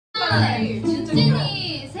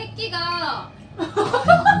윤진이 새끼가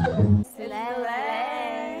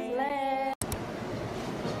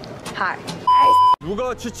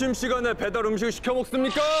누가 취침 시간에 배달 음식 시켜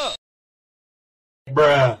먹습니까?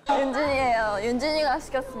 윤진이에요. 윤진이가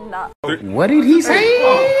시켰습니다. What did he say?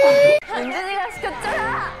 윤진이가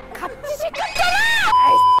시켰잖아. 같이 시켰잖아.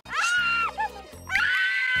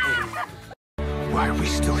 Why are we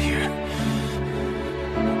still here?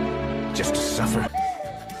 Just to suffer.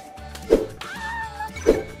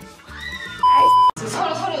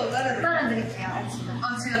 서로 따라드릴게요.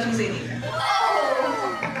 제가 동생이니까.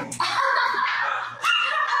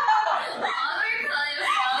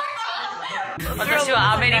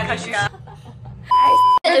 아메리카노. 아메리카노.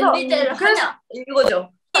 MBTI를 하냐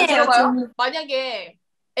이거죠. 만약에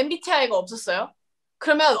MBTI가 없었어요?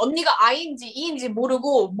 그러면 언니가 I인지 E인지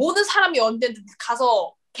모르고 모든 사람이 언니한테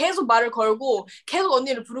가서 계속 말을 걸고 계속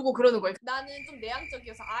언니를 부르고 그러는 거예요. 나는 좀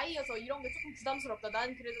내향적이어서 I여서 이런 게 조금 부담스럽다.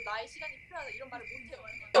 나는 그래도 나의 시간이 필요하다. 이런 말을 못해요.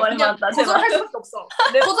 그냥 거절할 수밖에 없어.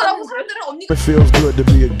 거절하고 사람들은 언니가 It feels good to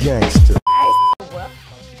be a gangster. 뭐야?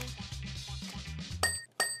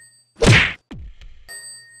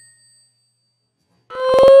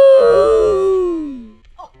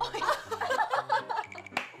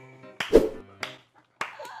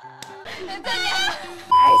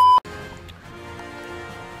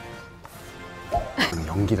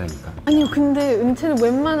 연기라니까. 아니요, 근데 은채는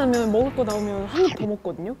웬만하면 먹을 거 나오면 한 입 더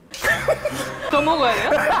먹거든요. 더 먹어야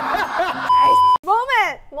돼요?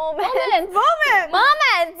 모멘.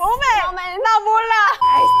 나 몰라.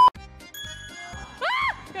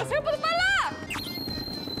 야 생각보다 빨라.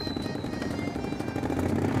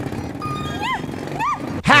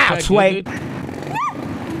 How, Sway?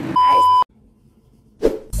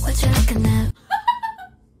 What you looking at?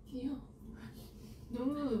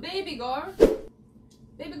 너무 베이비 걸.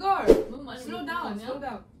 베이비 걸. 너무 많이 슬로우 다운.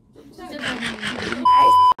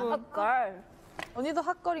 핫걸. 언니도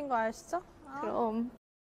핫걸인 거 아시죠? 그럼.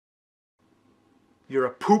 You're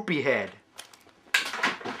a poopy head.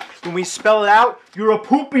 When we spell it out, you're a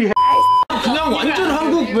poopy head. 그냥 완전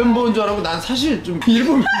한국 멤버인 줄 알고 난 사실 좀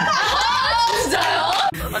일본. 진짜요?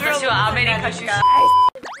私は 아메리카노.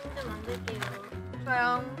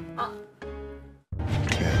 저요.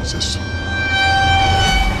 Kansas.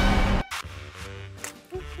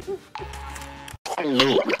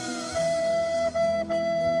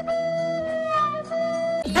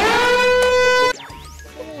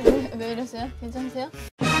 왜 이러세요? 괜찮으세요?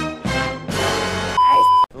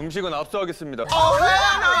 음식은 압수하겠습니다.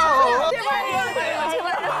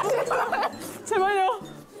 제발요.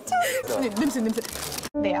 냄새.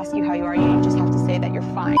 They ask you how you are, you just have to say that you're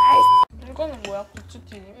fine. 이거는 뭐야?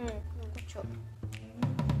 고추튀김? 응, 고추.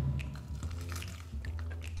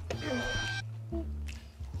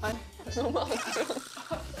 아니, 너무 안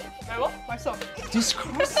매워? 맛있어.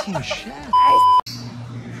 Disgusting shit.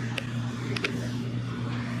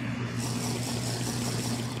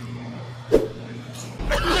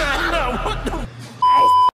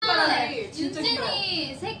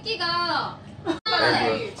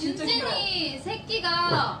 윤진이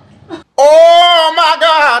새끼가 Oh my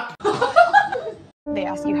God! They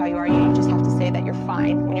ask you how you are, you just have to say that you're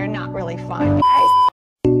fine when you're not really fine.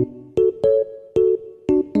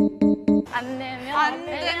 안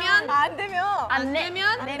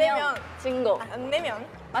내면 진거. 안 내면?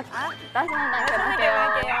 다시 한번 해볼게요.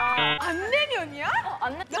 안 내면이야?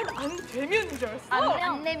 안 내. 난 안 되면인 줄 알았어.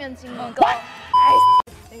 안 내면 진거.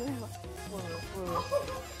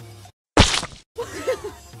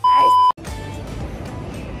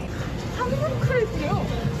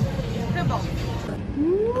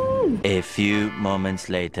 A few moments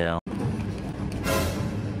later.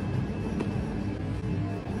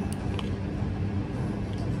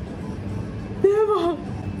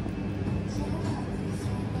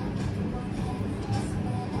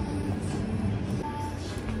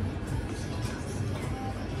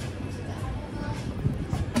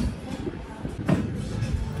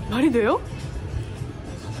 말이 돼요?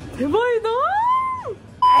 대박이다!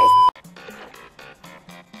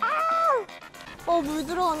 물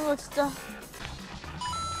들어가는 거 진짜.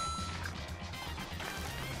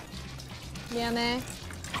 미안해.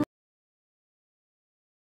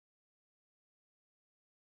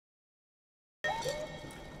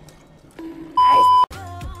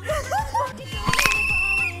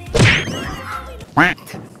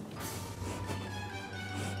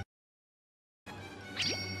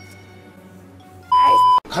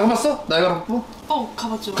 가봤어? 나이가 뽀?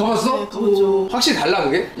 가봤죠. 가봤어? 네, 가봤죠. 확실히 달라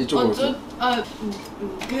그게? 이쪽으로. 하나, 둘,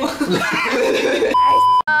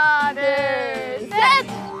 셋.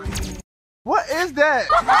 What is that?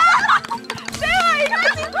 대박 이거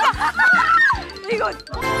진짜.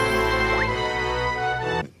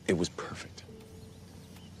 It was perfect.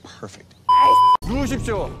 Perfect.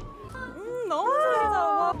 누우십시오. 너무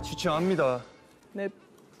잘했어. 지체합니다. 네.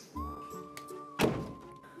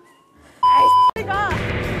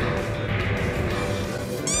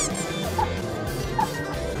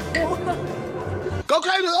 Go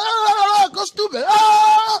crazy! Go stupid!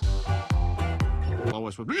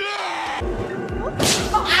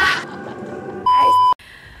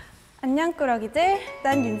 안녕 꾸러기들.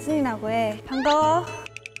 난 윤순이라고 해. 반가워.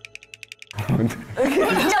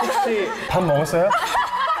 밥 먹었어요?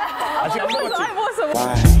 아직 안 먹었지?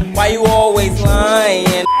 Why you always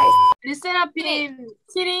lying? 르세라핌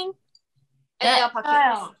키링 에어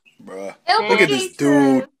바뀌었어. Bruh. Look at this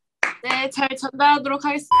dude. 네, 잘 전달하도록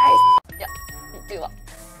하겠습니다. 이리 와.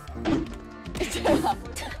 이리 와.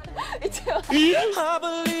 I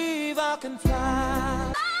believe I can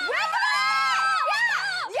fly.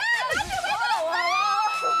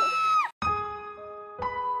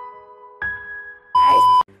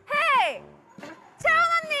 헤이! 채원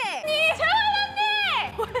언니! 채원 언니!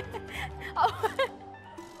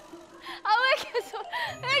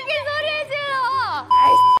 왜 이렇게 소리를 질러?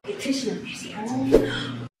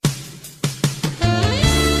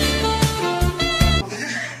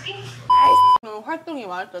 활동이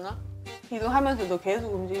많았잖아. 이동하면서도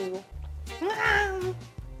계속 움직이고.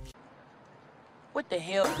 What the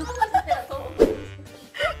hell?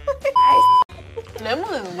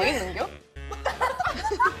 레몬은 왜 있는겨?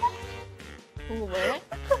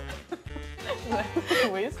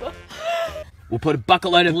 왜 있어? We'll put a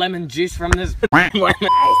bucketload of lemon juice from this. 다들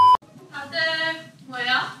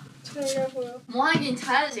뭐야? 자려고요. 뭐 하긴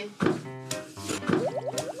자야지.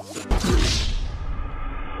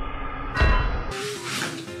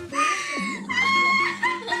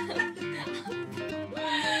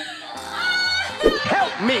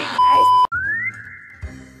 Help me!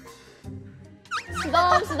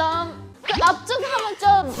 쓰담. 그 앞쪽하면 좀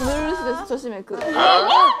누를 수도 있어. 조심해. 그.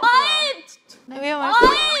 위험할 수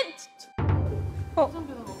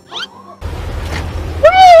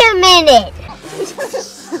Wait a minute.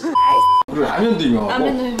 그리고 라면도 유명하고.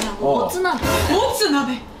 라면도 유명하고. 모츠나베. 모츠나베.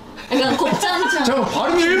 약간 곱창처럼. 잠깐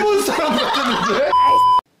발음이 일본 사람 같았는데?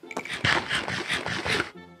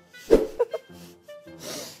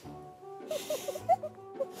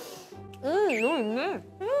 너무 있네.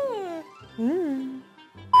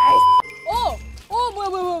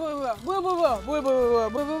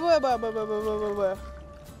 뭐야.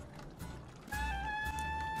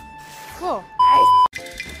 커.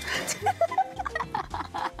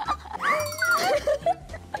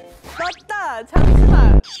 맞다.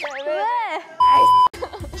 잠시만. 왜?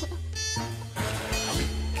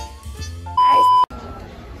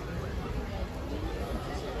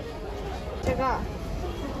 제가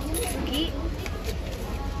여기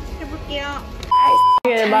해볼게요.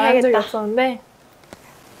 이게 말한 적이 없었는데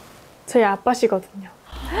저희 아빠시거든요.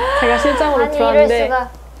 제가 실장으로 아니 들어왔는데 이럴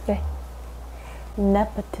수가. 네.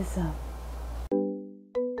 네포티즘.